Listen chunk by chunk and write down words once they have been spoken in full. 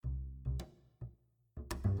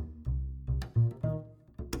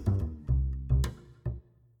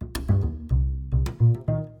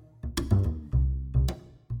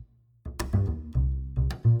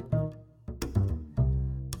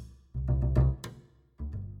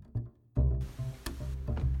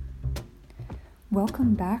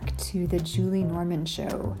Welcome back to The Julie Norman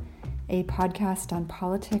Show, a podcast on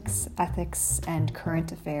politics, ethics, and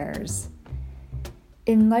current affairs.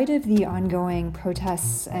 In light of the ongoing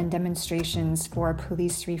protests and demonstrations for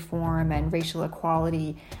police reform and racial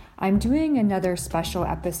equality, I'm doing another special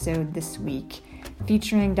episode this week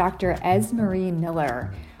featuring Dr. Esmery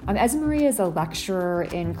Miller. Esmery is a lecturer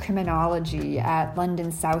in criminology at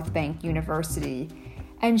London South Bank University.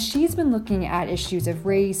 And she's been looking at issues of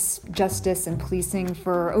race, justice, and policing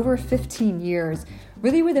for over 15 years,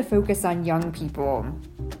 really with a focus on young people.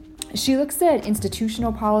 She looks at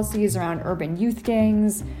institutional policies around urban youth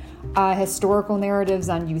gangs, historical narratives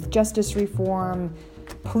on youth justice reform,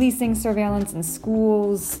 policing surveillance in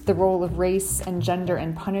schools, the role of race and gender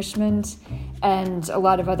in punishment, and a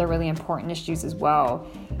lot of other really important issues as well.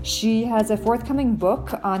 She has a forthcoming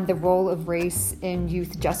book on the role of race in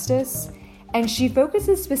youth justice, and she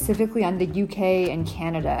focuses specifically on the UK and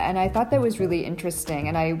Canada, and I thought that was really interesting,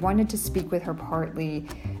 and I wanted to speak with her partly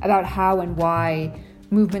about how and why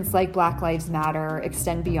movements like Black Lives Matter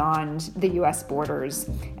extend beyond the US borders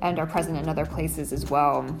and are present in other places as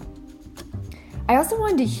well. I also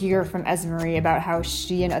wanted to hear from Esmery about how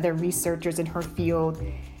she and other researchers in her field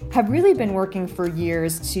have really been working for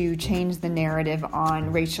years to change the narrative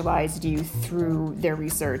on racialized youth through their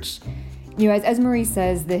research. As Esmery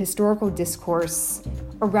says, the historical discourse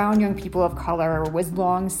around young people of color was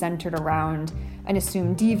long centered around an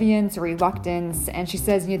assumed deviance or reluctance, and she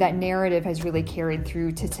says, that narrative has really carried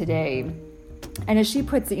through to today. And as she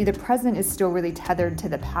puts it, the present is still really tethered to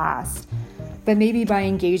the past, but maybe by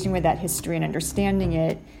engaging with that history and understanding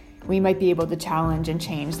it, we might be able to challenge and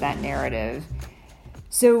change that narrative.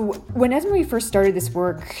 So when Esmery first started this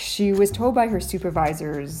work, she was told by her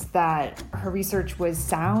supervisors that her research was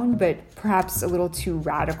sound, but perhaps a little too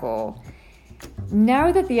radical.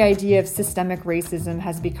 Now that the idea of systemic racism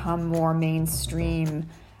has become more mainstream,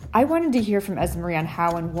 I wanted to hear from Esmery on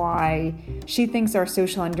how and why she thinks our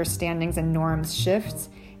social understandings and norms shift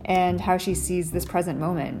and how she sees this present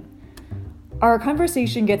moment. Our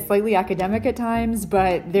conversation gets slightly academic at times,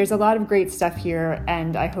 but there's a lot of great stuff here,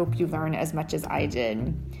 and I hope you learn as much as I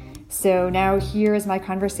did. So now here is my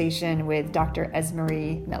conversation with Dr.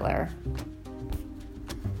 Esmery Miller.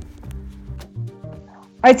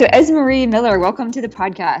 All right, so Esmery Miller, welcome to the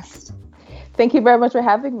podcast. Thank you very much for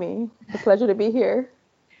having me. It's a pleasure to be here.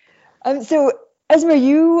 So Esmery,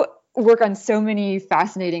 you work on so many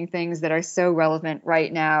fascinating things that are so relevant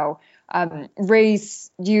right now.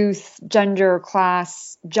 Race, youth, gender,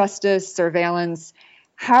 class, justice, surveillance.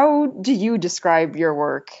 How do you describe your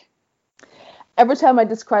work? Every time I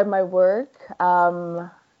describe my work,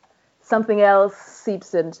 something else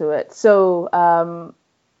seeps into it. So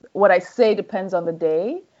what I say depends on the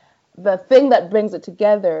day. The thing that brings it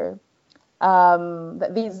together,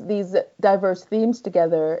 that these diverse themes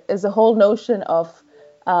together, is the whole notion of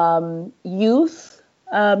youth.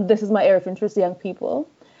 This is my area of interest, young people.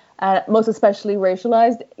 Most especially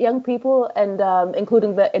racialized young people, and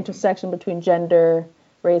including the intersection between gender,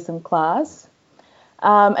 race, and class,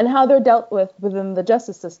 and how they're dealt with within the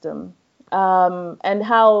justice system, and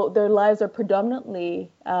how their lives are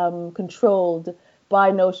predominantly controlled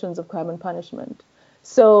by notions of crime and punishment.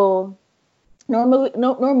 So normally,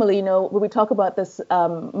 when we talk about this,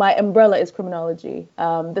 my umbrella is criminology.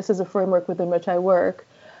 This is a framework within which I work.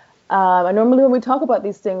 And normally when we talk about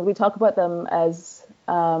these things, we talk about them as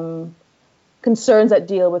concerns that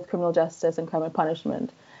deal with criminal justice and crime and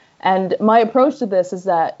punishment. And my approach to this is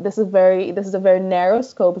that this is a very narrow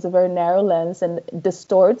scope, it's a very narrow lens, and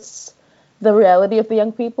distorts the reality of the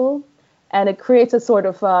young people. And it creates a sort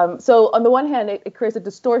of, so on the one hand, it creates a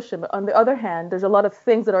distortion, but on the other hand, there's a lot of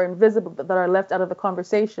things that are invisible that are left out of the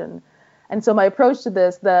conversation. And so my approach to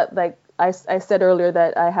this, that like I said earlier,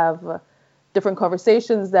 that I have different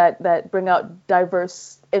conversations that bring out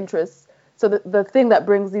diverse interests. So the thing that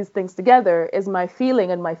brings these things together is my feeling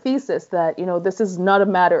and my thesis that, this is not a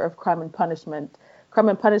matter of crime and punishment. Crime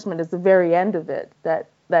and punishment is the very end of it, that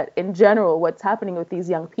in general, what's happening with these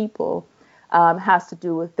young people has to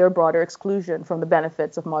do with their broader exclusion from the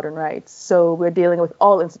benefits of modern rights. So we're dealing with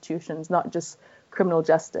all institutions, not just criminal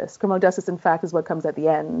justice. Criminal justice, in fact, is what comes at the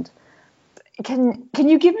end. Can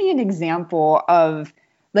you give me an example of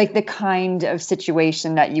like the kind of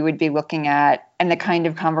situation that you would be looking at and the kind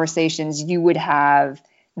of conversations you would have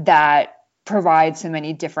that provide so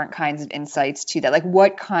many different kinds of insights to that? Like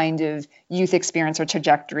what kind of youth experience or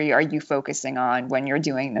trajectory are you focusing on when you're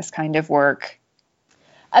doing this kind of work?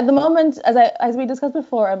 At the moment, as we discussed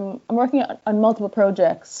before, I'm working on multiple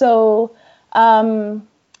projects. So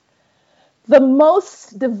The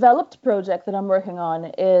most developed project that I'm working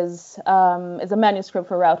on is a manuscript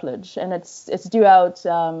for Routledge, and it's due out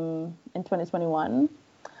in 2021.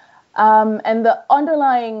 And the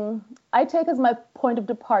underlying, I take as my point of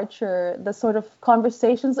departure the sort of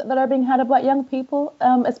conversations that are being had about young people,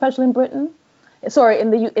 especially in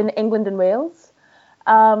in England and Wales,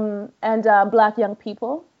 and Black young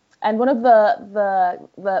people. And one of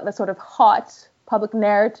the sort of hot public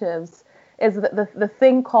narratives is the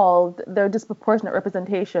thing called their disproportionate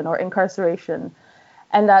representation or incarceration.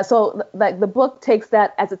 And so like the book takes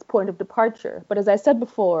that as its point of departure. But as I said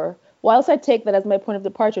before, whilst I take that as my point of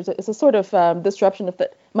departure, it's a sort of disruption of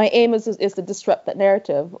that. My aim is to disrupt that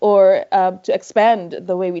narrative, or to expand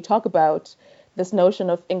the way we talk about this notion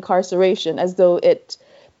of incarceration, as though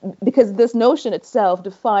because this notion itself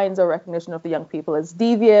defines our recognition of the young people as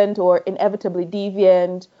deviant or inevitably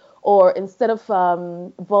deviant, or instead of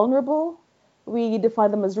vulnerable, we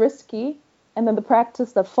define them as risky, and then the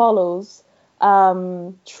practice that follows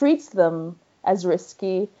treats them as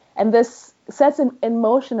risky, and this sets in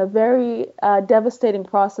motion a very devastating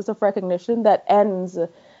process of recognition that ends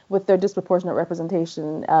with their disproportionate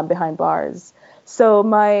representation behind bars. So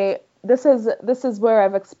this is where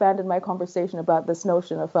I've expanded my conversation about this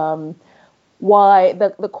notion of why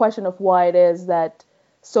the question of why it is that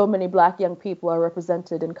so many Black young people are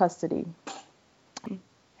represented in custody.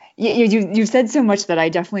 You've said so much that I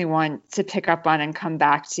definitely want to pick up on and come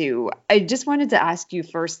back to. I just wanted to ask you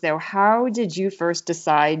first, though, how did you first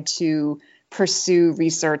decide to pursue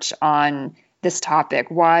research on this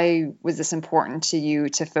topic? Why was this important to you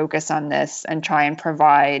to focus on this and try and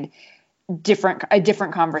provide a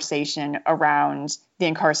different conversation around the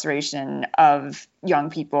incarceration of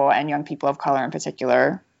young people and young people of color in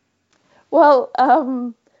particular? Well,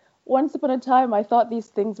 once upon a time, I thought these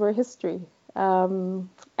things were history.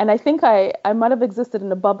 And I think I might have existed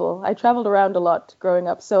in a bubble. I traveled around a lot growing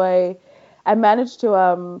up, so I managed to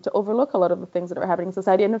overlook a lot of the things that were happening in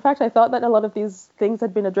society. And in fact, I thought that a lot of these things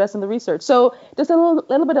had been addressed in the research. So just a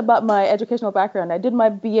little bit about my educational background. I did my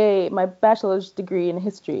BA, my bachelor's degree in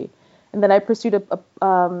history, and then I pursued a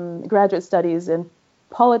graduate studies in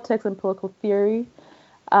politics and political theory.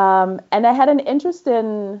 And I had an interest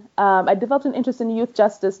I developed an interest in youth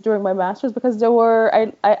justice during my master's because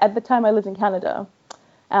at the time I lived in Canada.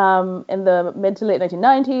 In the mid to late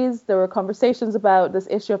 1990s, there were conversations about this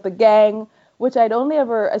issue of the gang, which I'd only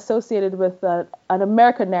ever associated with an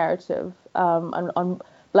American narrative on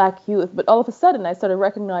Black youth. But all of a sudden, I started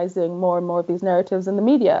recognizing more and more of these narratives in the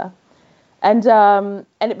media. And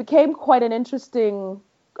it became quite an interesting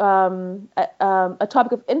a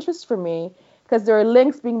topic of interest for me, because there are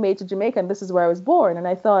links being made to Jamaica, and this is where I was born. And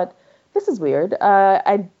I thought, this is weird.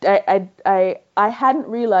 I hadn't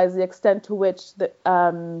realized the extent to which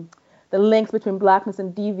the links between Blackness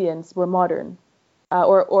and deviance were modern,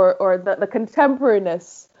 or the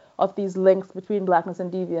contemporaneous of these links between Blackness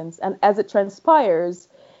and deviance. And as it transpires,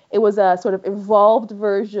 it was a sort of evolved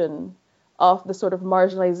version of the sort of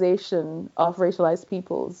marginalization of racialized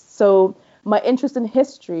peoples. So my interest in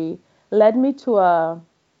history led me to a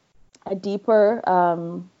deeper,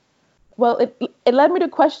 it led me to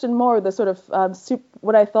question more the sort of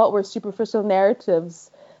what I thought were superficial narratives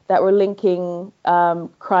that were linking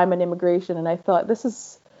crime and immigration. And I thought this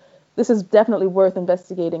is definitely worth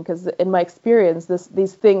investigating, because in my experience,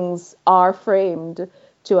 these things are framed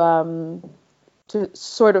to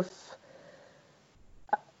sort of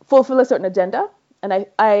fulfill a certain agenda. And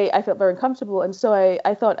I felt very uncomfortable. And so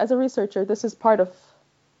I thought, as a researcher, this is part of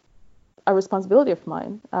a responsibility of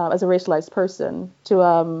mine as a racialized person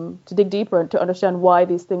to dig deeper and to understand why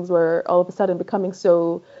these things were all of a sudden becoming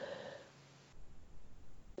so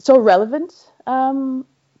relevant to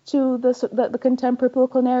the contemporary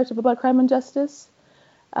political narrative about crime and justice.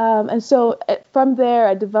 And so from there,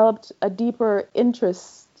 I developed a deeper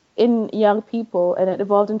interest in young people, and it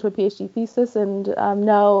evolved into a PhD thesis, and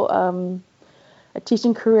now a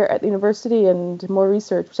teaching career at the university and more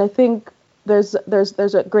research, which I think there's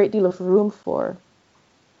a great deal of room for.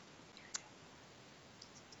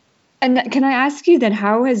 And can I ask you then,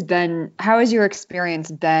 how has your experience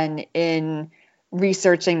been in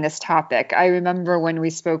researching this topic? I remember when we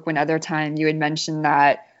spoke one other time, you had mentioned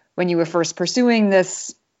that when you were first pursuing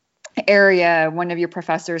this area, one of your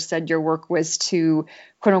professors said your work was too,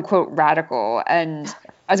 quote unquote, radical. And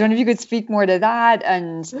I was wondering if you could speak more to that,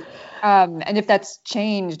 and if that's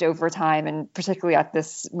changed over time, and particularly at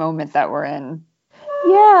this moment that we're in.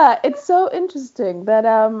 Yeah, it's so interesting that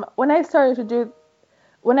when I started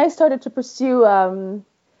to pursue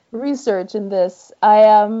research in this,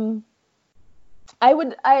 I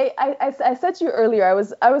said to you earlier, I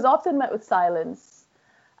was often met with silence.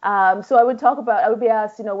 So I would be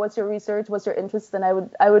asked, what's your research, what's your interest, and I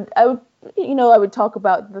would talk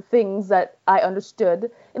about the things that I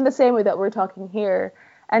understood in the same way that we're talking here.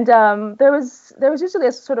 And there was usually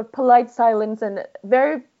a sort of polite silence, and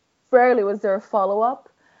very rarely was there a follow-up.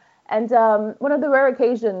 And one of the rare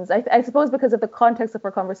occasions, I suppose because of the context of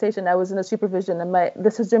our conversation, I was in a supervision, and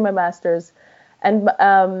this was during my master's, and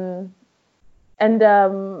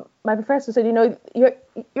my professor said,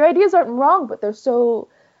 your ideas aren't wrong, but they're so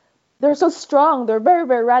strong. They're very,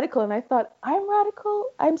 very radical. And I thought, I'm radical?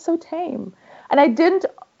 I'm so tame. And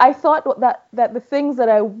I thought that the things that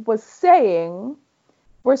I was saying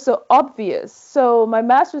were so obvious. So my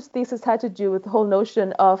master's thesis had to do with the whole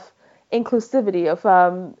notion of inclusivity, of,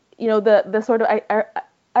 the sort of,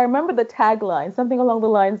 I remember the tagline, something along the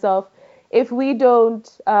lines of, if we don't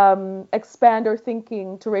expand our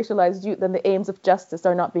thinking to racialized youth, then the aims of justice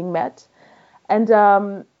are not being met. And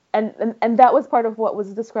that was part of what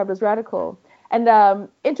was described as radical. And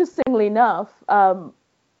interestingly enough,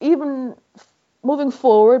 even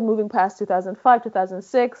moving past 2005,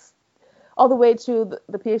 2006, all the way to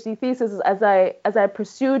the PhD thesis, as I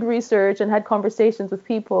pursued research and had conversations with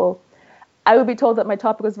people, I would be told that my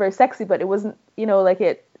topic was very sexy, but it wasn't,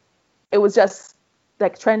 it was just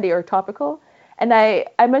like trendy or topical. And I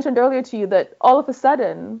mentioned earlier to you that all of a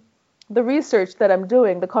sudden, the research that I'm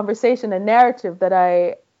doing, the conversation and narrative that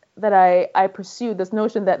I pursued, this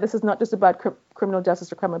notion that this is not just about criminal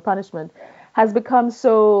justice or crime and punishment, has become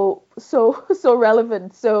so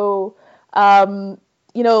relevant. So,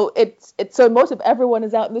 it's so emotive. Everyone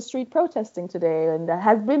is out in the street protesting today, and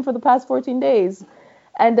has been for the past 14 days.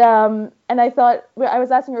 And I thought, I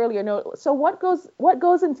was asking earlier, so what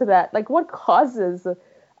goes into that? Like, what causes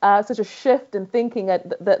such a shift in thinking at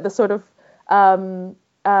the sort of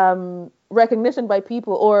recognition by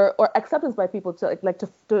people or acceptance by people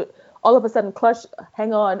to all of a sudden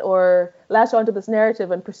hang on or latch onto this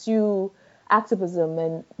narrative and pursue activism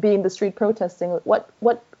and be in the street protesting? What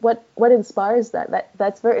inspires that?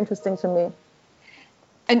 That's very interesting to me.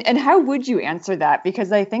 And how would you answer that?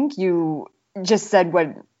 Because I think you just said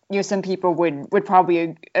what some people would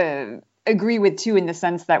probably agree with too, in the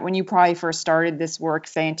sense that when you probably first started this work,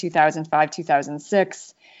 say in 2005,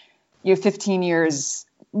 2006, 15 years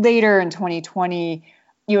later in 2020,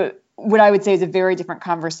 what I would say is a very different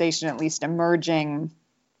conversation, at least emerging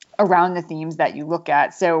around the themes that you look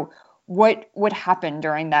at. So what happened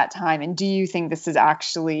during that time? And do you think this is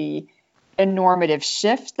actually a normative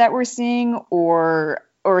shift that we're seeing, or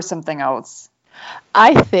something else?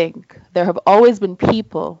 I think there have always been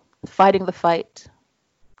people fighting the fight.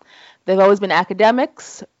 There have always been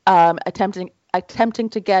academics attempting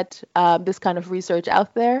to get this kind of research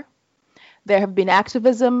out there. There have been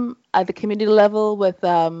activism at the community level with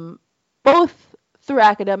both through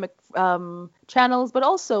academic channels, but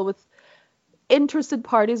also with interested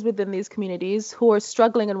parties within these communities who are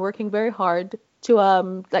struggling and working very hard to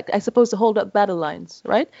to hold up battle lines,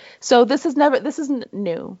 right? So this isn't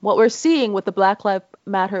new. What we're seeing with the Black Lives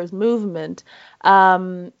Matters movement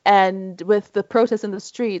and with the protests in the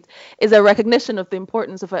street is a recognition of the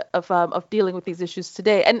importance of dealing with these issues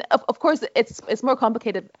today. And of course, it's more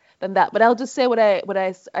complicated than that. But I'll just say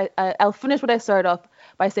I'll finish what I started off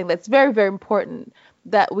by saying that it's very, very important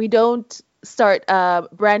that we don't start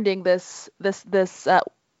branding this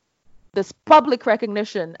public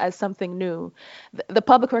recognition as something new. The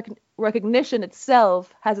public recognition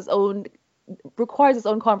itself requires its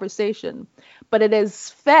own conversation, but it is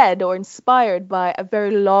fed or inspired by a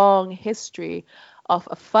very long history of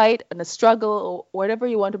a fight and a struggle, or whatever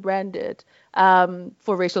you want to brand it,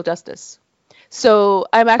 for racial justice. So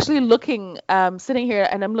I'm actually sitting here,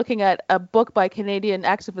 and I'm looking at a book by a Canadian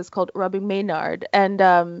activist called Robin Maynard.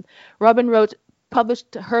 And Robin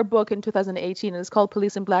published her book in 2018, and it's called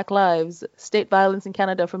Police and Black Lives, State Violence in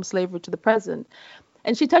Canada from Slavery to the Present.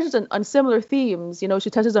 And she touches on similar themes. She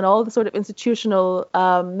touches on all the sort of institutional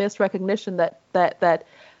misrecognition that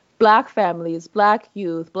Black families, Black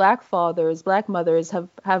youth, Black fathers, Black mothers have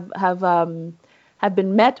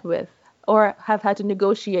been met with or have had to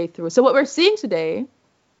negotiate through. So what we're seeing today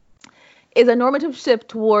is a normative shift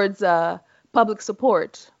towards public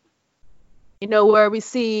support, where we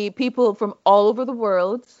see people from all over the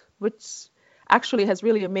world, which actually has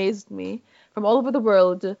really amazed me, from all over the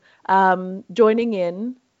world joining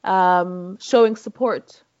in, showing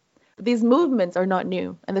support. These movements are not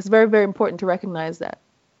new, and it's very, very important to recognize that.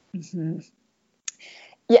 Mm-hmm.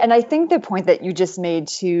 Yeah, and I think the point that you just made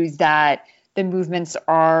too, that the movements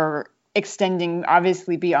are extending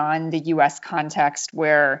obviously beyond the U.S. context,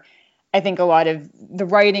 where I think a lot of the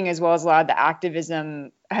writing as well as a lot of the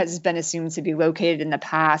activism has been assumed to be located in the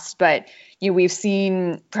past. But we've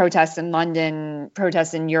seen protests in London,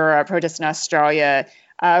 protests in Europe, protests in Australia,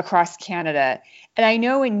 across Canada. And I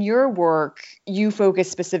know in your work, you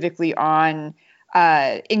focus specifically on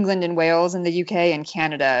England and Wales and the UK and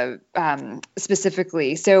Canada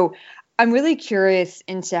specifically. So I'm really curious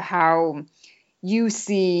into how you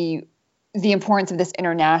see the importance of this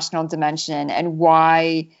international dimension and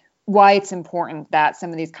why it's important that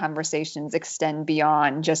some of these conversations extend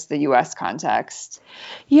beyond just the U.S. context.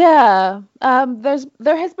 Yeah,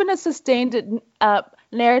 there has been a sustained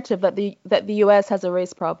narrative that the U.S. has a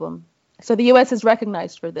race problem. So the U.S. is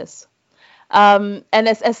recognized for this, and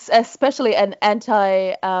especially an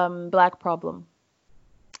anti-Black problem.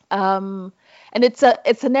 And it's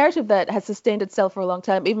a narrative that has sustained itself for a long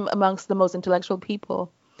time, even amongst the most intellectual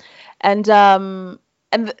people. And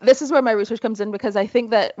this is where my research comes in, because I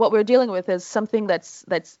think that what we're dealing with is something that's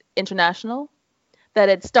international, that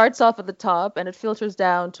it starts off at the top and it filters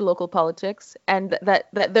down to local politics, and that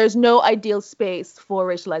there's no ideal space for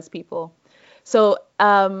racialized people. So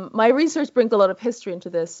my research brings a lot of history into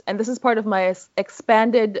this, and this is part of my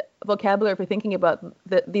expanded vocabulary for thinking about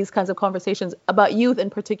these kinds of conversations about youth in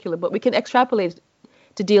particular, but we can extrapolate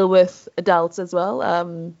to deal with adults as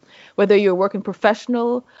well, whether you're a working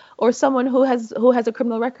professional or someone who has a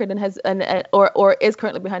criminal record or is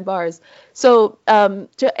currently behind bars. So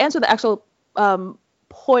to answer the actual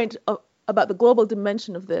point about the global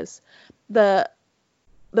dimension of this,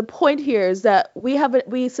 the point here is that we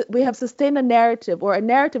have sustained a narrative, or a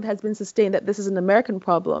narrative has been sustained, that this is an American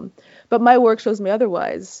problem, but my work shows me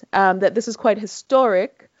otherwise, that this is quite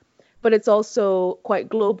historic, but it's also quite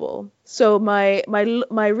global. So my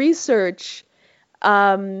research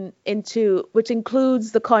which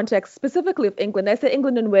includes the context specifically of England. I said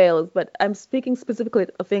England and Wales, but I'm speaking specifically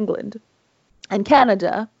of England and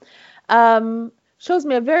Canada, shows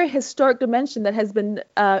me a very historic dimension that has been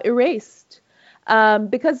erased,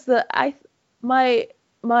 because my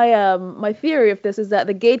theory of this is that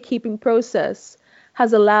the gatekeeping process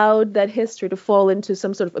has allowed that history to fall into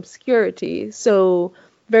some sort of obscurity. So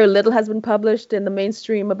very little has been published in the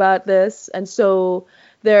mainstream about this, and so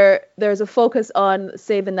there's a focus on,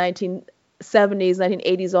 say, the 1970s,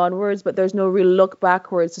 1980s onwards, but there's no real look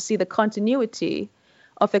backwards to see the continuity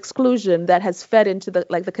of exclusion that has fed into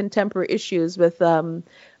the contemporary issues with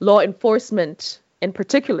law enforcement in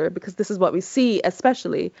particular, because this is what we see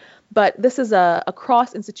especially. But this is a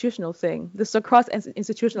cross-institutional thing. This is a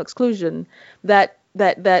cross-institutional exclusion that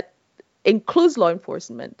includes law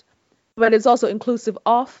enforcement, but it's also inclusive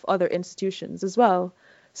of other institutions as well.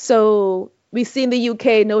 So we see in the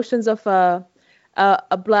UK notions of a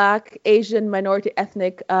Black, Asian, minority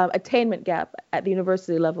ethnic attainment gap at the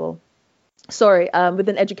university level.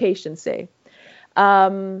 Within education, say.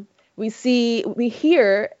 We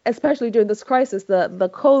hear, especially during this crisis, the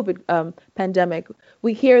COVID pandemic,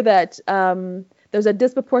 we hear that there's a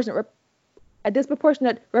disproportionate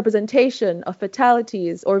representation of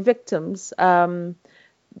fatalities or victims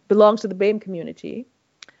belongs to the BAME community.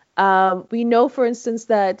 We know, for instance,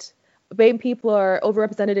 that BAME people are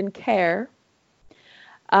overrepresented in care,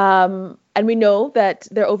 and we know that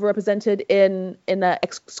they're overrepresented in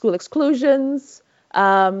school exclusions,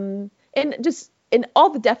 in all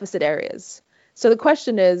the deficit areas. So the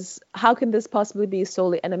question is, how can this possibly be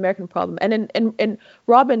solely an American problem? And in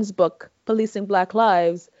Robin's book, Policing Black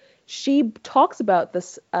Lives, she talks about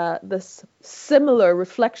this similar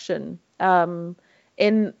reflection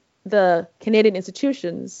in the Canadian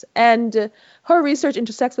institutions, and her research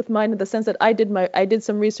intersects with mine in the sense that I did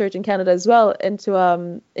some research in Canada as well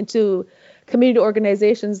into community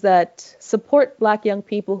organizations that support Black young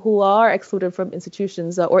people who are excluded from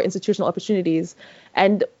institutions or institutional opportunities.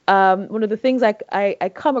 And one of the things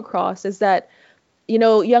I come across is that,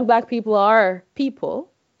 young Black people are people.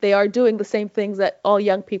 They are doing the same things that all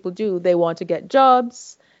young people do. They want to get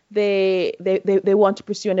jobs. They want to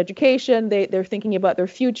pursue an education. They're thinking about their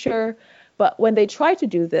future. But when they try to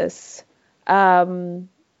do this,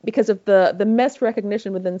 because of the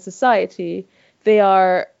misrecognition within society, they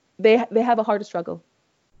have a harder struggle.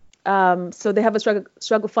 So they have a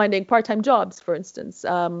struggle finding part-time jobs, for instance.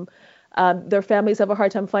 Their families have a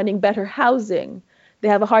hard time finding better housing. They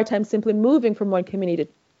have a hard time simply moving from one community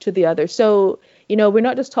to the other. So, we're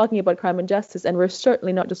not just talking about crime and justice, and we're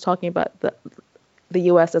certainly not just talking about the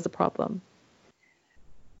U.S. as a problem.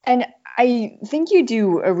 And I think you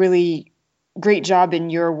do a really great job in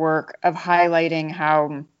your work of highlighting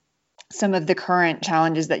how some of the current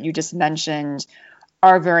challenges that you just mentioned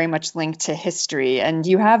are very much linked to history. And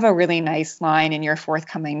you have a really nice line in your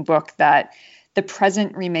forthcoming book that the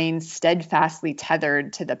present remains steadfastly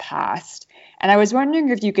tethered to the past. And I was wondering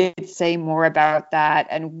if you could say more about that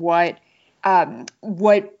and what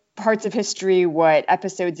parts of history, what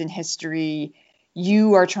episodes in history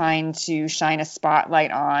you are trying to shine a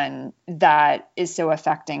spotlight on that is so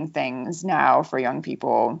affecting things now for young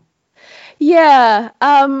people. Yeah,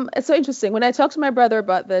 it's so interesting. When I talked to my brother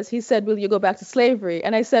about this, he said, "Will you go back to slavery?"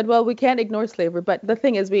 And I said, "Well, we can't ignore slavery, but the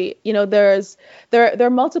thing is, there are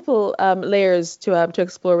multiple layers to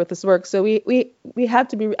explore with this work. So we have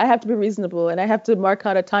to be, I have to be reasonable, and I have to mark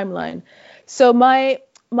out a timeline. So my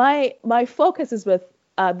focus is with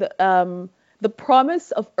the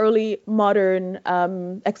promise of early modern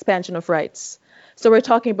expansion of rights. So we're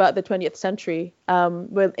talking about the 20th century,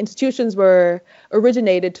 where institutions were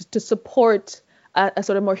originated to support a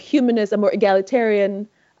sort of more humanist, a more egalitarian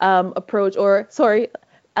approach, or sorry,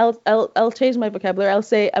 I'll change my vocabulary. I'll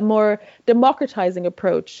say a more democratizing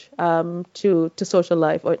approach to social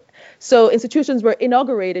life. So institutions were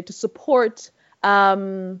inaugurated to support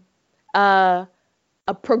a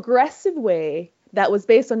progressive way that was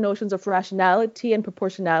based on notions of rationality and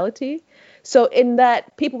proportionality. So in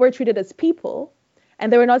that people were treated as people,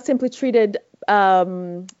 and they were not simply treated,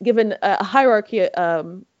 given a hierarchy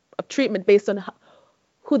of treatment based on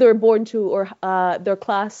who they were born to, or their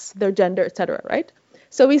class, their gender, etc. Right?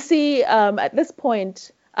 So we see at this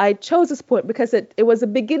point, I chose this point because it was a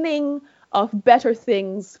beginning of better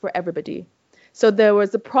things for everybody. So there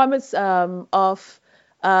was a promise of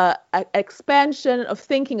expansion of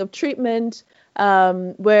thinking of treatment,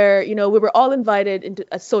 where we were all invited into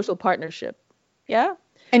a social partnership. Yeah.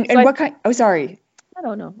 And what kind? Oh, sorry. I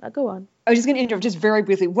don't know. Go on. I was just going to interrupt just very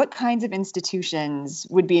briefly. What kinds of institutions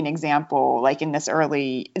would be an example, like in this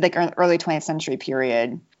early 20th century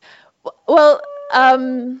period? Well,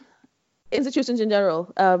 institutions in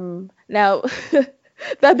general. Now,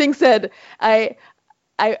 that being said, I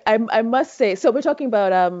must say, so we're talking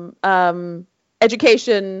about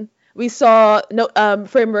education. We saw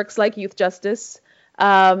frameworks like youth justice.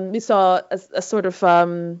 We saw a sort of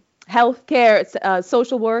healthcare,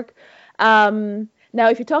 social work. Now,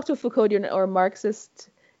 if you talk to a Foucauldian or a Marxist,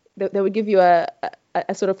 they would give you a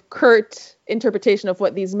sort of curt interpretation of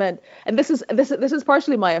what these meant. And this is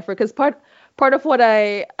partially my effort, because part of what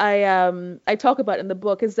I talk about in the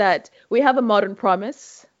book is that we have a modern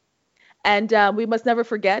promise, and we must never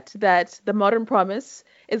forget that the modern promise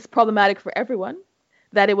is problematic for everyone.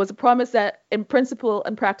 That it was a promise that in principle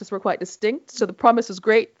and practice were quite distinct. So the promise was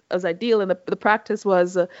great as ideal, and the practice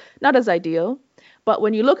was not as ideal. But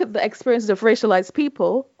when you look at the experiences of racialized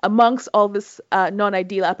people amongst all this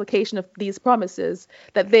non-ideal application of these promises,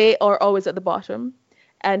 that they are always at the bottom.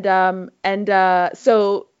 And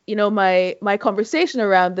so my conversation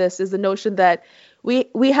around this is the notion that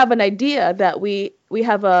we have an idea that we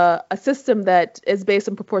have a system that is based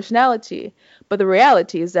on proportionality, but the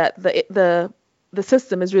reality is that the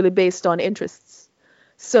system is really based on interests.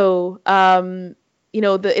 So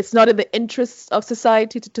it's not in the interests of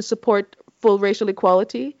society to support full racial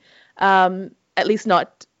equality, at least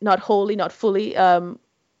not wholly, not fully.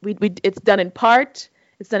 It's done in part.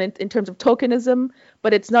 It's done in terms of tokenism,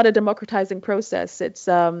 but it's not a democratizing process. It's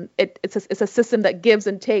a system that gives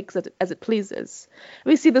and takes as it pleases.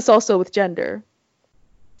 We see this also with gender.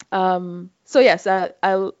 So yes,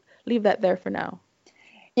 I'll leave that there for now.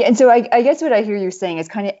 Yeah, and so I guess what I hear you saying is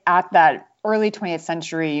kind of at that early 20th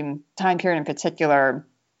century time period in particular,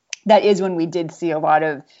 that is when we did see a lot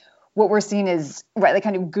of what we're seeing as like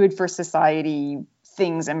kind of good for society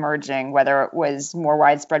things emerging, whether it was more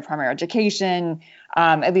widespread primary education,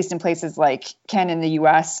 at least in places like Canada and the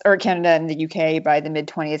US, or Canada and the UK by the mid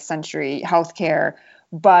 20th century, healthcare.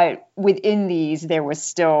 But within these, there was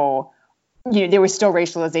still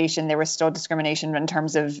racialization, there was still discrimination in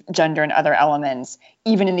terms of gender and other elements,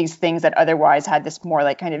 even in these things that otherwise had this more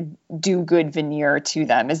like kind of do good veneer to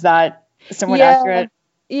them. Is that somewhat accurate?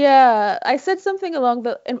 Yeah, I said something in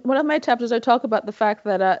one of my chapters. I talk about the fact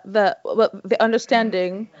that the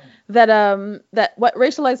understanding that that what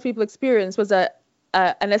racialized people experience was an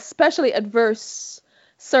especially adverse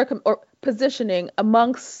positioning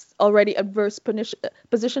amongst already adverse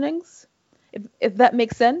positionings, if that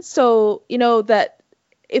makes sense. So that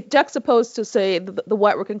if juxtaposed to say the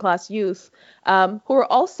white working class youth, who are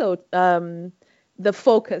also the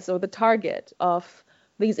focus or the target of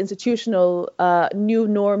these institutional new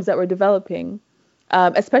norms that we're developing,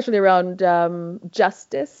 especially around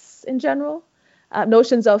justice in general,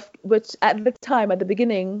 notions of which at the time, at the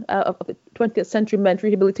beginning of the 20th century, meant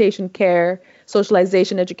rehabilitation, care,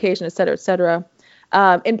 socialization, education, et cetera,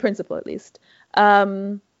 in principle at least.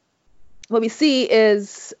 What we see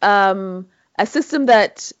is a system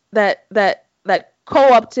that that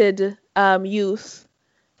co-opted youth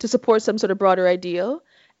to support some sort of broader ideal,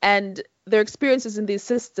 and their experiences in these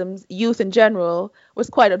systems, youth in general, was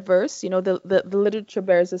quite adverse. The literature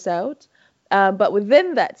bears this out. But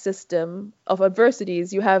within that system of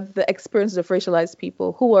adversities, you have the experiences of racialized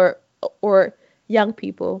people or young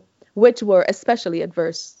people, which were especially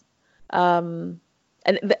adverse. And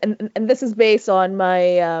this is based on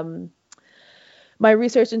my my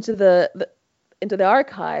research into the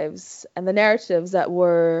archives and the narratives that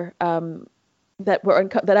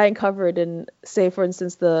I uncovered in, say, for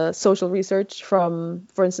instance, the social research from,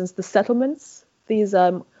 for instance, the settlements, these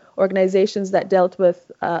organizations that dealt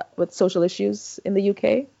with social issues in the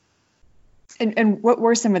UK. And what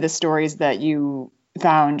were some of the stories that you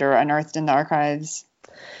found or unearthed in the archives?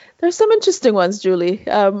 There's some interesting ones, Julie.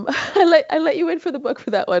 I let you in for the book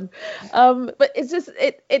for that one. But it's just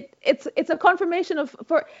it's a confirmation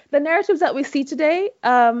for the narratives that we see today,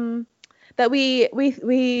 that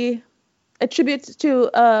we attribute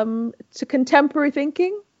to contemporary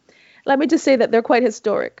thinking. Let me just say that they're quite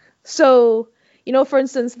historic. So, for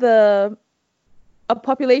instance, a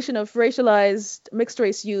population of racialized mixed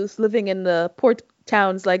race youth living in the port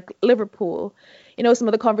towns like Liverpool, some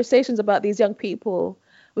of the conversations about these young people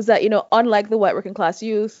was that, unlike the white working class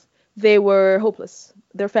youth, they were hopeless.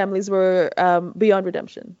 Their families were beyond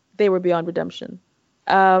redemption. They were beyond redemption.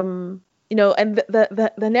 And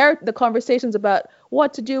the conversations about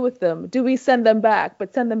what to do with them. Do we send them back?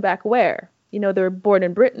 But send them back where? They're born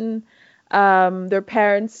in Britain. Their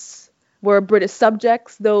parents were British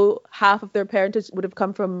subjects, though half of their parentage would have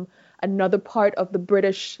come from another part of the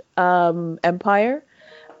British Empire.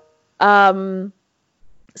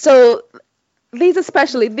 So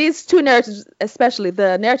these two narratives, especially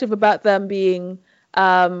the narrative about them being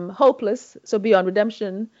hopeless, so beyond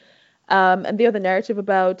redemption, and the other narrative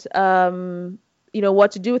about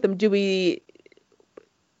what to do with them. Do we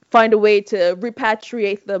find a way to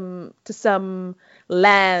repatriate them to some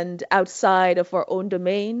land outside of our own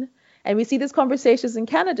domain? And we see these conversations in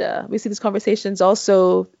Canada. We see these conversations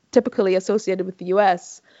also typically associated with the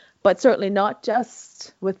US, but certainly not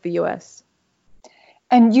just with the US.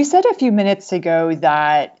 And you said a few minutes ago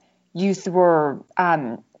that youth were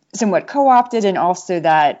somewhat co-opted, and also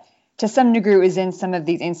that to some degree it was in some of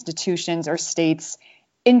these institutions or states'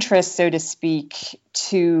 interest, so to speak,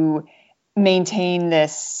 to maintain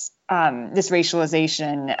this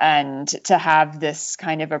racialization and to have this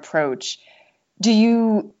kind of approach. Do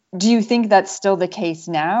you think that's still the case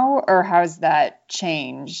now, or has that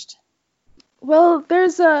changed? Well,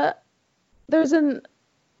 there's an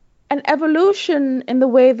evolution in the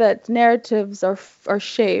way that narratives are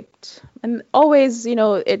shaped, and always,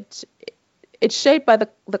 it's shaped by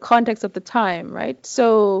the context of the time, right?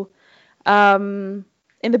 So, in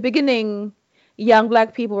the beginning, young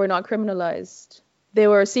Black people were not criminalized; they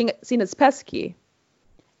were seen as pesky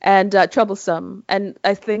and troublesome, and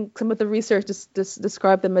I think some of the research just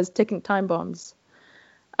described them as ticking time bombs.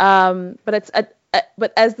 But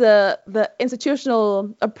as the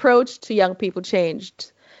institutional approach to young people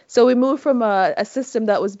changed. So we moved from a system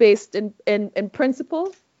that was based in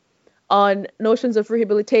principle on notions of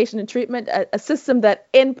rehabilitation and treatment, a system that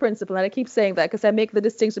in principle, and I keep saying that because I make the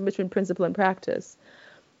distinction between principle and practice.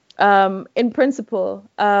 In principle,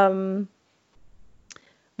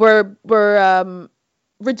 were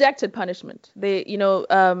rejected punishment. They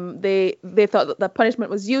thought that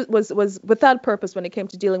punishment was without purpose when it came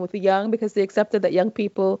to dealing with the young, because they accepted that young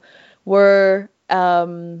people were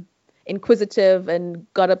inquisitive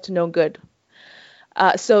and got up to no good.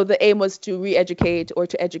 So the aim was to re-educate or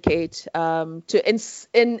to educate, to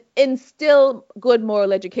instill good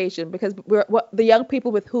moral education, because the young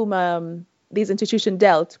people with whom these institutions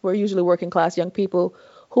dealt were usually working class young people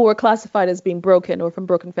who were classified as being broken or from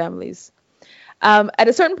broken families. At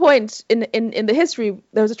a certain point in the history,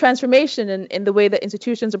 there was a transformation in the way that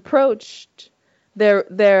institutions approached their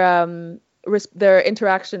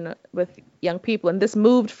interaction with young people, and this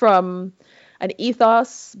moved from an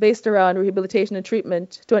ethos based around rehabilitation and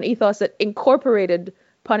treatment to an ethos that incorporated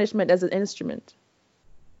punishment as an instrument.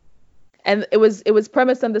 And it was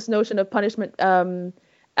premised on this notion of punishment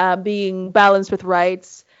being balanced with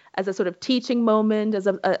rights, as a sort of teaching moment, as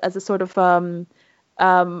a sort of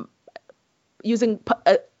using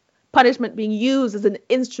punishment being used as an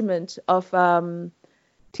instrument of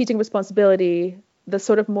teaching responsibility, the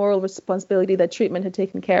sort of moral responsibility that treatment had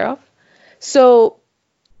taken care of. So,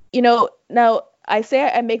 now I say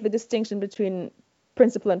I make the distinction between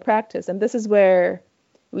principle and practice, and this is where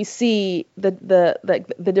we see the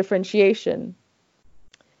differentiation.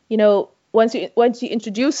 Once you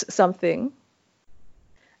introduce something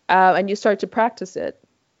and you start to practice it,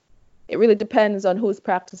 it really depends on who is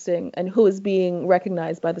practicing and who is being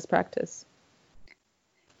recognized by this practice.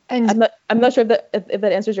 And I'm not sure if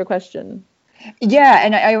that answers your question. Yeah,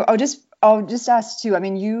 and I'll just ask too. I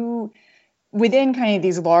mean, you within kind of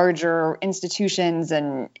these larger institutions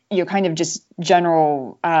and kind of just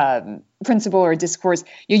general principle or discourse,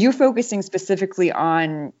 you're focusing specifically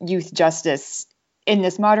on youth justice in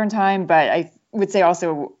this modern time, but I would say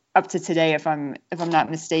also up to today, if I'm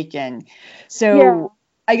not mistaken. So yeah.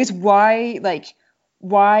 I guess why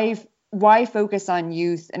focus on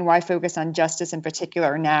youth and why focus on justice in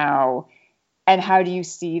particular now? And how do you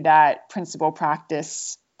see that principle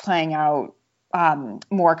practice playing out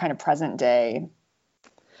more kind of present day?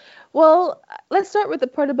 Well, let's start with the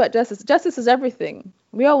part about justice. Justice is everything.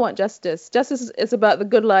 We all want justice. Justice is about the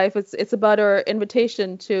good life. It's about our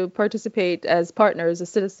invitation to participate as partners, as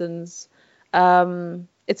citizens.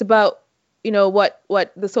 It's about,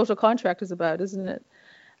 what the social contract is about, isn't it?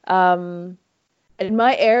 And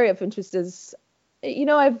my area of interest is,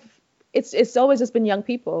 it's always just been young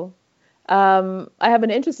people. I have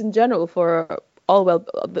an interest in general for all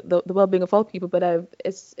the well-being of all people, but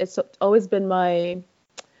it's always been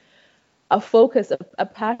a focus, a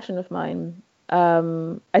passion of mine.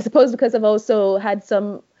 I suppose because I've also had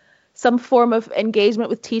some form of engagement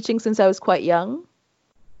with teaching since I was quite young.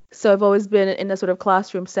 So I've always been in a sort of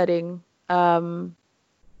classroom setting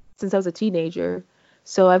since I was a teenager.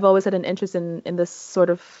 So I've always had an interest in this sort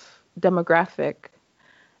of demographic.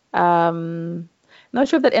 Not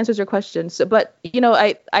sure if that answers your question. So, but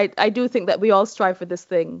I do think that we all strive for this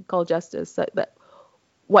thing called justice. That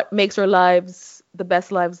what makes our lives the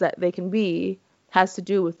best lives that they can be has to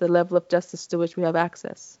do with the level of justice to which we have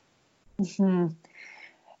access. Mm-hmm.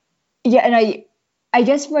 Yeah, and I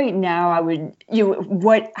guess right now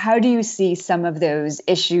how do you see some of those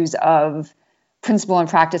issues of principle and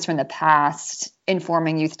practice from the past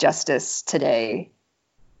informing youth justice today?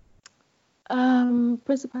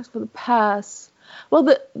 Principles for the past. Well,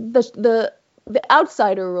 the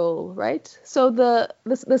outsider role, right? So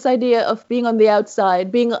this idea of being on the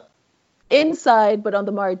outside, being inside but on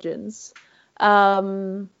the margins.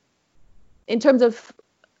 In terms of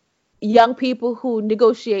young people who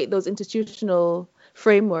negotiate those institutional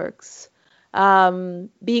frameworks,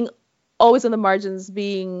 being always on the margins,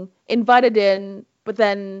 being invited in, but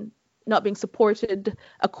then not being supported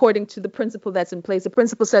according to the principle that's in place. The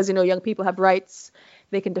principle says, young people have rights,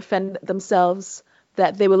 they can defend themselves,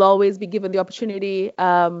 that they will always be given the opportunity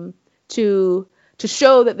to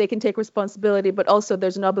show that they can take responsibility, but also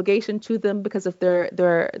there's an obligation to them because of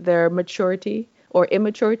their maturity or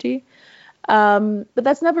immaturity. But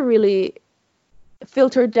that's never really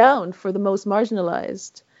filtered down for the most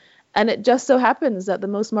marginalized. And it just so happens that the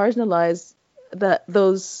most marginalized, that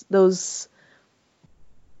those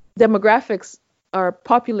demographics are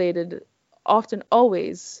populated often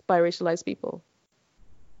always by racialized people.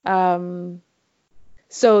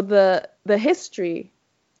 So the history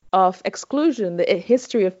of exclusion, the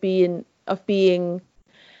history of being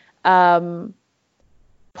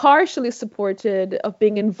partially supported, of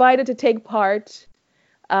being invited to take part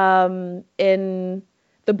in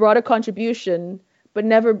the broader contribution, but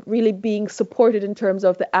never really being supported in terms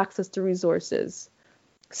of the access to resources.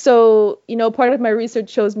 So, part of my research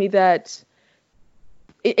shows me that,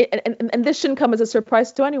 and this shouldn't come as a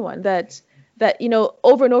surprise to anyone, that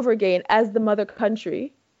over and over again, as the mother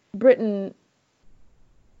country, Britain,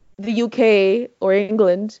 the UK or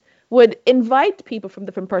England would invite people from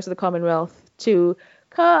different parts of the Commonwealth to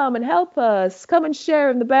come and help us, come and share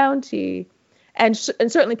in the bounty. And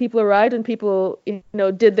certainly people arrived and people,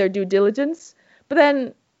 did their due diligence. But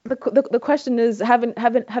then the question is,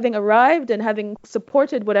 having arrived and having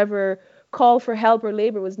supported whatever call for help or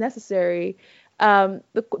labor was necessary,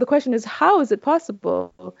 the question is, how is it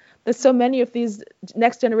possible that so many of these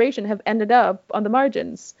next generation have ended up on the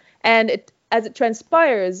margins? And as it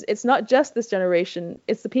transpires, it's not just this generation,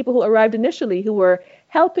 it's the people who arrived initially who were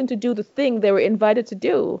helping to do the thing they were invited to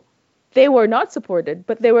do. They were not supported,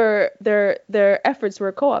 but their efforts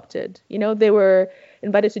were co-opted. They were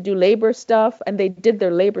invited to do labor stuff, and they did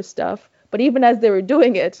their labor stuff. But even as they were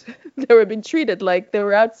doing it, they were being treated like they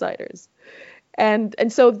were outsiders. And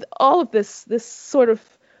so all of this sort of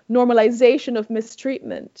normalization of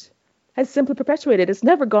mistreatment has simply perpetuated. It's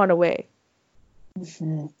never gone away.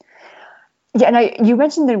 Mm-hmm. Yeah, and you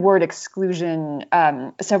mentioned the word exclusion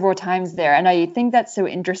several times there, and I think that's so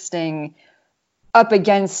interesting up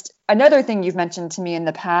against another thing you've mentioned to me in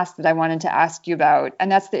the past that I wanted to ask you about,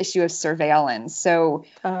 and that's the issue of surveillance. So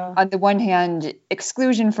on the one hand,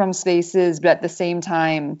 exclusion from spaces, but at the same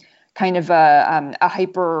time, kind of a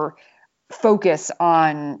hyper focus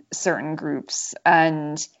on certain groups.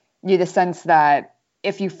 And the sense that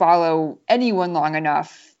if you follow anyone long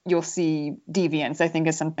enough, you'll see deviance, I think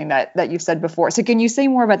is something that you've said before. So can you say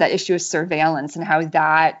more about that issue of surveillance and how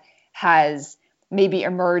that has maybe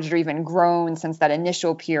emerged or even grown since that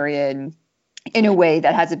initial period in a way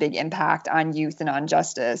that has a big impact on youth and on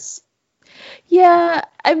justice? Yeah,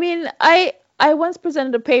 I mean, I once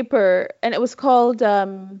presented a paper and it was called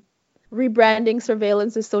Rebranding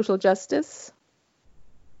Surveillance as Social Justice.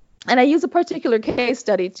 And I used a particular case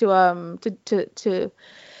study to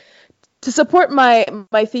support my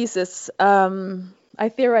thesis. I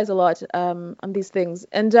theorize a lot on these things.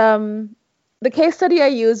 And the case study I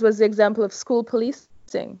used was the example of school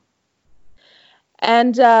policing.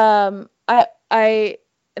 And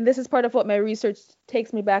and this is part of what my research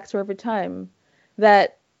takes me back to over time,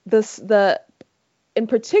 that in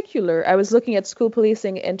particular, I was looking at school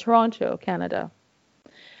policing in Toronto, Canada.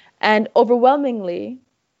 And overwhelmingly,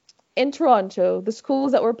 in Toronto, the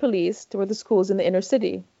schools that were policed were the schools in the inner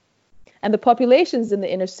city. And the populations in the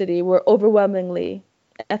inner city were overwhelmingly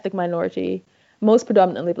ethnic minority, most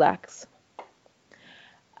predominantly blacks.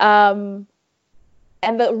 And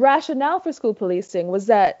the rationale for school policing was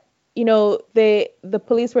that, the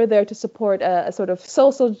police were there to support a sort of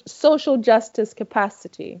social justice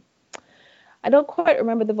capacity. I don't quite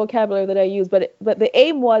remember the vocabulary that I used, but the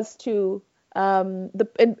aim was to,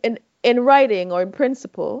 in writing or in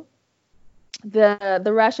principle, the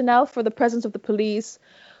rationale for the presence of the police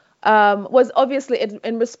was obviously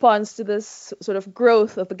in response to this sort of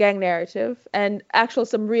growth of the gang narrative and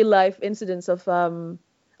some real life incidents of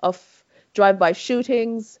drive-by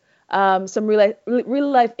shootings, some real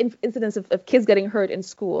life incidents of kids getting hurt in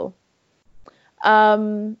school,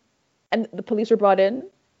 and the police were brought in,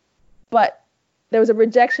 but there was a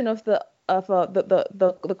rejection of the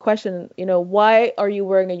question, why are you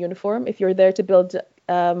wearing a uniform if you're there to build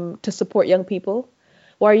to support young people?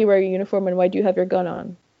 Why are you wearing a uniform and why do you have your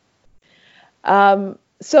gun on?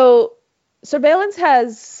 So surveillance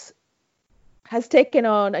has taken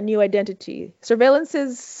on a new identity. Surveillance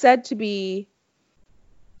is said to be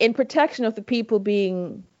in protection of the people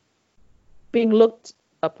being looked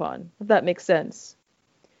upon, if that makes sense.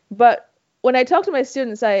 But when I talk to my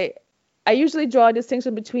students, I usually draw a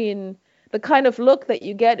distinction between the kind of look that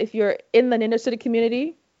you get if you're in an inner city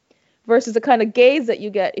community versus the kind of gaze that you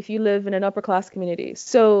get if you live in an upper class community.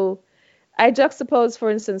 So I juxtapose, for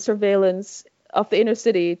instance, surveillance of the inner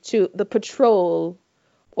city to the patrol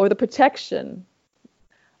or the protection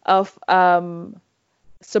of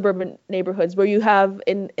suburban neighborhoods, where you have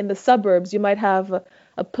in the suburbs, you might have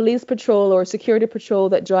a police patrol or a security patrol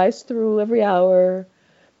that drives through every hour,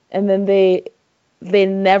 and then they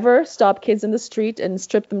never stop kids in the street and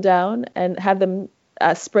strip them down and have them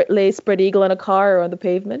lay spread eagle on a car or on the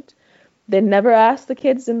pavement. They never ask the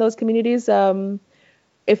kids in those communities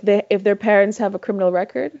if their parents have a criminal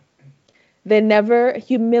record. They never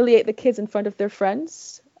humiliate the kids in front of their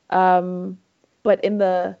friends. But in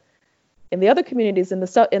the other communities, in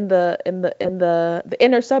the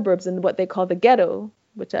inner suburbs, in what they call the ghetto,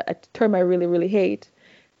 which a term I really, really hate,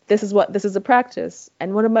 this is a practice.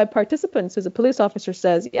 And one of my participants, who's a police officer,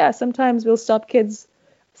 says, yeah, sometimes we'll stop kids.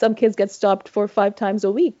 Some kids get stopped 4 or 5 times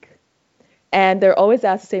a week. And they're always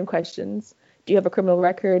asked the same questions. Do you have a criminal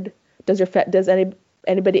record? Does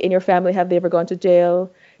anybody in your family, have they ever gone to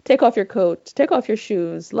jail? Take off your coat, take off your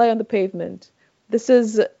shoes, lie on the pavement. This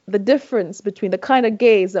is the difference between the kind of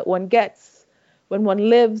gaze that one gets when one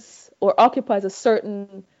lives or occupies a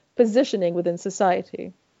certain positioning within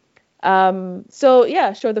society. So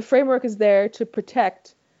yeah, sure, the framework is there to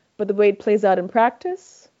protect, but the way it plays out in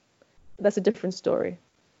practice, that's a different story.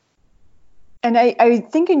 And I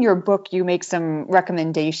think in your book, you make some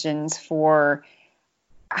recommendations for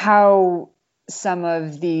how some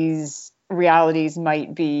of these realities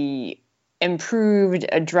might be improved,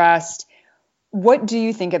 addressed. What do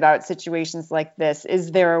you think about situations like this?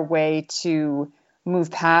 Is there a way to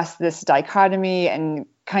move past this dichotomy and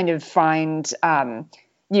kind of find, how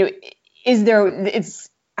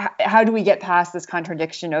do we get past this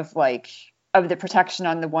contradiction of the protection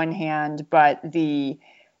on the one hand, but the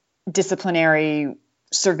disciplinary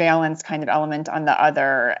surveillance kind of element on the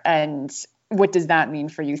other? And what does that mean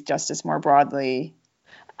for youth justice more broadly?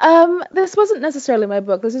 This wasn't necessarily my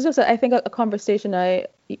book. This is just, I think, a conversation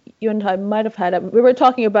you and I might have had. We were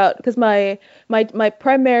talking about, because my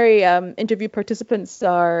primary interview participants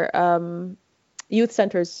are youth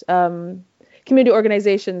centers, community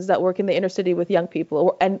organizations that work in the inner city with young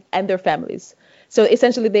people and their families. So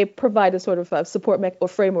essentially, they provide a sort of support or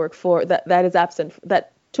framework for that is absent,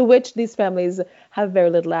 that to which these families have very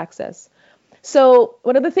little access. So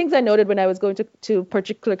one of the things I noted when I was going to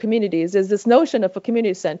particular communities is this notion of a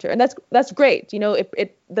community center, and that's great. You know,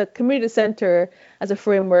 the community center as a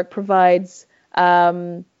framework provides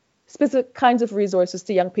specific kinds of resources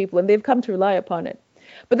to young people, and they've come to rely upon it.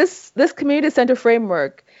 But this community center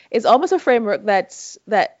framework is almost a framework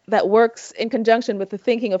that works in conjunction with the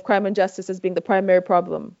thinking of crime and justice as being the primary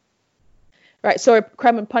problem, right? So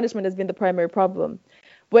crime and punishment has been the primary problem.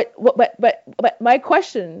 But my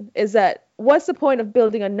question is that what's the point of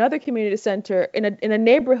building another community center in a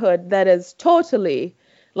neighborhood that is totally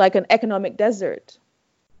like an economic desert,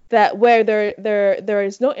 that where there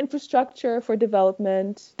is no infrastructure for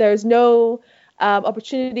development, there's no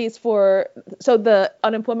opportunities so the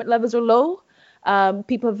unemployment levels are low,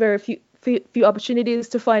 people have very few opportunities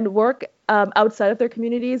to find work outside of their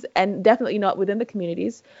communities, and definitely not within the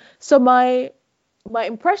communities. So my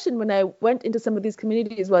impression when I went into some of these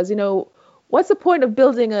communities was, what's the point of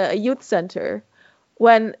building a youth center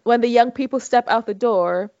when the young people step out the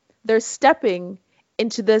door, they're stepping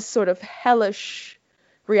into this sort of hellish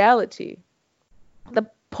reality. The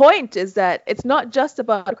point is that it's not just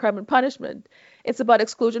about crime and punishment, it's about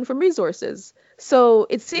exclusion from resources. So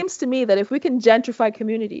it seems to me that if we can gentrify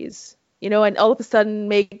communities, and all of a sudden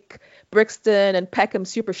make Brixton and Peckham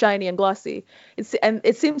super shiny and glossy,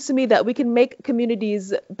 it seems to me that we can make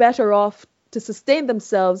communities better off to sustain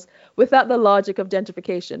themselves without the logic of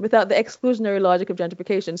gentrification, without the exclusionary logic of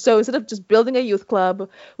gentrification. So instead of just building a youth club,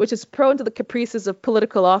 which is prone to the caprices of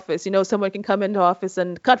political office, someone can come into office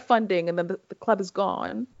and cut funding and then the club is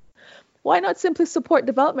gone, why not simply support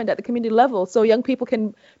development at the community level so young people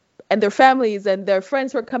can, and their families and their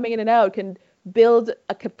friends who are coming in and out, can build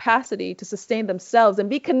a capacity to sustain themselves and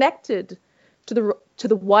be connected to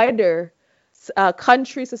the wider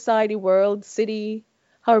country, society, world, city,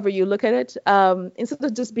 however you look at it, instead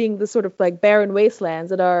of just being the sort of like barren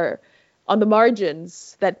wastelands that are on the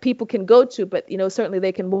margins that people can go to, but certainly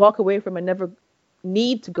they can walk away from and never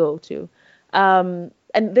need to go to. And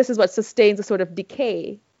this is what sustains a sort of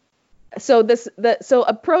decay. So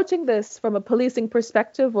approaching this from a policing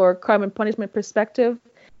perspective or crime and punishment perspective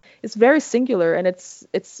is very singular, and it's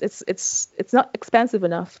not expansive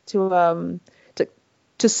enough to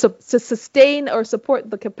sustain or support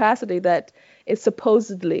the capacity that is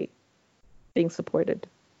supposedly being supported.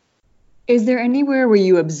 Is there anywhere where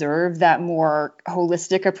you observe that more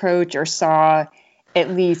holistic approach or saw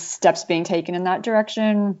at least steps being taken in that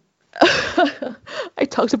direction? I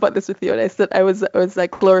talked about this with you, and I said I was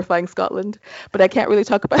like glorifying Scotland, but I can't really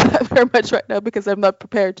talk about that very much right now because I'm not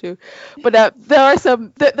prepared to. But there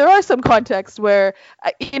are some contexts where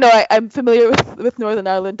I'm familiar with Northern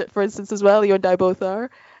Ireland, for instance, as well. You and I both are,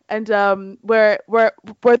 and where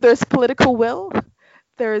there's political will,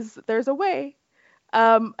 there's a way.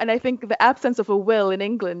 And I think the absence of a will in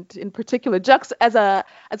England, in particular, just as a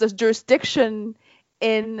jurisdiction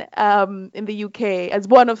in the UK, as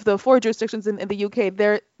one of the 4 jurisdictions in the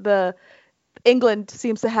UK, England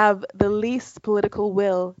seems to have the least political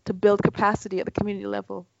will to build capacity at the community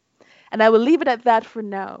level. And I will leave it at that for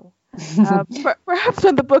now. Perhaps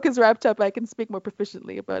when the book is wrapped up, I can speak more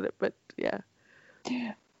proficiently about it. But yeah.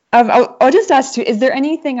 I'll just ask you, is there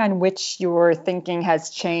anything on which your thinking has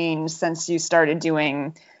changed since you started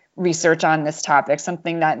doing research on this topic?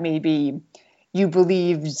 Something that maybe you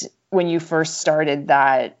believed when you first started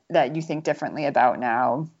that you think differently about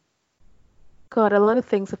now? God, a lot of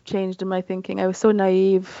things have changed in my thinking. I was so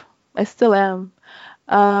naive. I still am.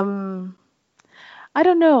 I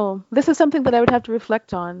don't know. This is something that I would have to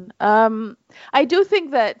reflect on. I do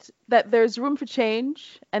think that there's room for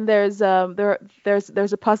change, and there's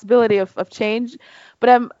a possibility of change,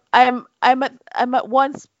 but I'm at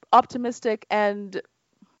once optimistic and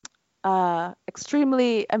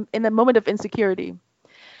extremely in a moment of insecurity.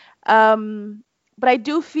 But I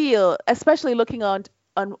do feel, especially looking on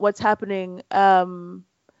what's happening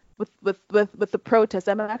with the protests,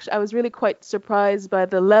 I was really quite surprised by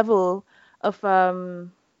the level of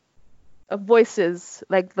voices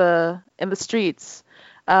in the streets,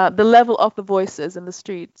 the level of the voices in the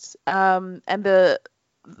streets, and the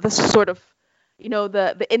sort of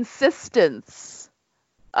the insistence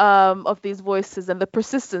of these voices and the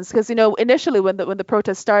persistence, because initially when the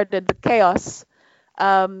protest started, the chaos,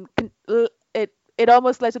 it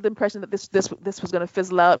almost led to the impression that this was going to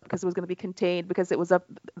fizzle out because it was going to be contained, because it was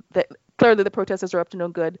clearly the protesters are up to no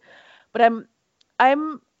good. But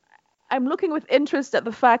I'm looking with interest at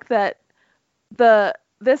the fact that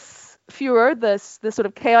this furor, this sort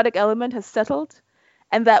of chaotic element has settled,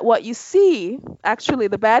 and that what you see, actually,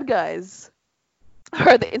 the bad guys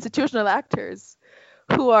are the institutional actors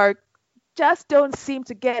who just don't seem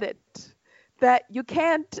to get it. That you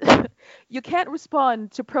can't you can't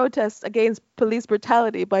respond to protests against police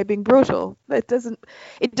brutality by being brutal. It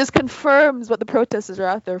just confirms what the protesters are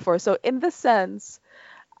out there for. So in this sense,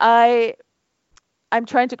 I'm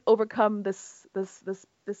trying to overcome this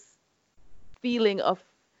feeling of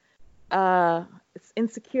it's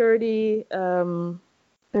insecurity. I'm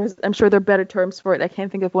sure there are better terms for it. I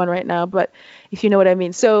can't think of one right now, but if you know what I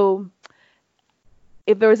mean. So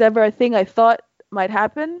if there was ever a thing I thought might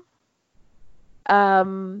happen,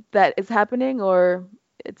 that is happening, or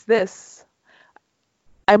it's this,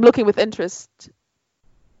 I'm looking with interest.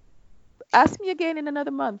 Ask me again in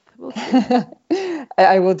another month. We'll see.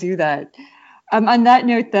 I will do that. On that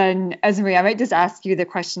note then, Esmery, I might just ask you the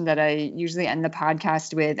question that I usually end the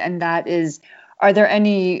podcast with, and that is, are there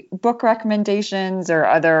any book recommendations or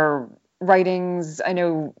other writings? I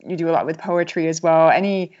know you do a lot with poetry as well.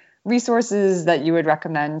 Any resources that you would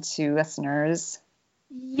recommend to listeners?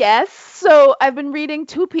 Yes. So I've been reading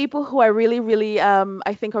two people who I really,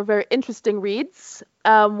 I think are very interesting reads.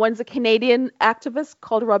 One's a Canadian activist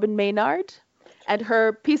called Robin Maynard, and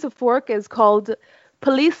her piece of work is called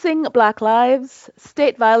Policing Black Lives,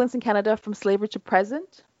 State Violence in Canada from Slavery to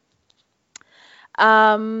Present.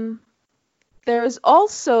 There's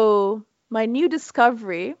also my new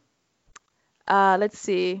discovery. Let's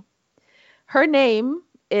see. Her name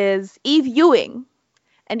is Eve Ewing.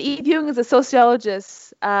 And Eve Ewing is a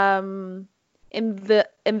sociologist in the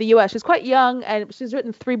US. She's quite young, and she's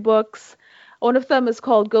written 3 books. One of them is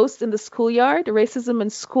called Ghosts in the Schoolyard, Racism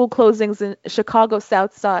and School Closings in Chicago's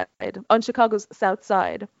South Side.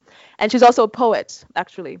 And she's also a poet,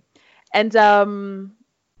 actually. And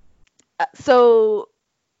so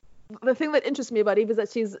the thing that interests me about Eve is that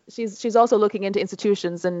she's also looking into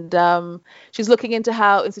institutions, and she's looking into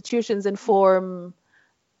how institutions inform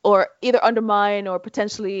or either undermine or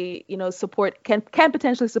potentially, support, can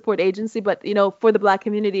potentially support agency, but, for the Black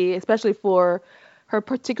community, especially for her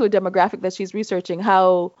particular demographic that she's researching,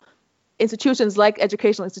 how institutions like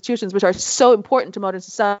educational institutions, which are so important to modern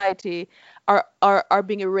society, are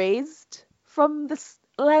being erased from this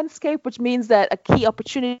landscape, which means that a key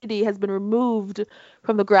opportunity has been removed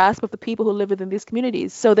from the grasp of the people who live within these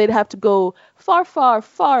communities. So they'd have to go far, far,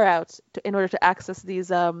 far out in order to access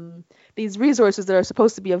these resources that are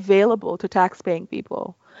supposed to be available to tax-paying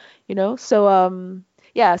people. So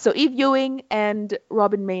Eve Ewing and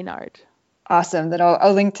Robin Maynard. Awesome. Then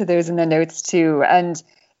I'll link to those in the notes too. And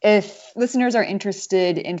if listeners are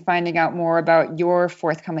interested in finding out more about your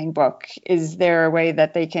forthcoming book, is there a way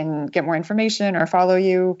that they can get more information or follow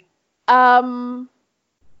you? For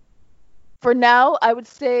now, I would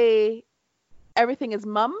say everything is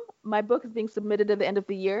mum. My book is being submitted at the end of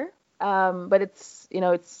the year, but it's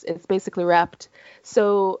basically wrapped.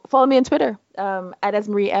 So follow me on Twitter at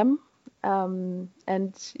Esmery M,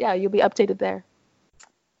 and you'll be updated there.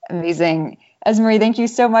 Amazing. Esmery, thank you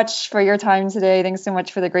so much for your time today. Thanks so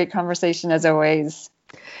much for the great conversation, as always.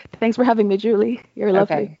 Thanks for having me, Julie. You're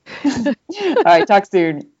lovely. Okay. All right, talk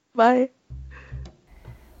soon. Bye.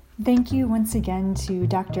 Thank you once again to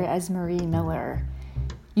Dr. Esmery Miller.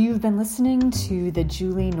 You've been listening to The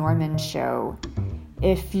Julie Norman Show.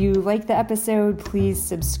 If you like the episode, please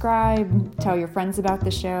subscribe, tell your friends about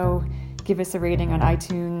the show, give us a rating on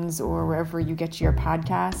iTunes or wherever you get your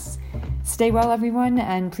podcasts. Stay well, everyone,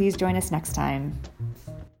 and please join us next time.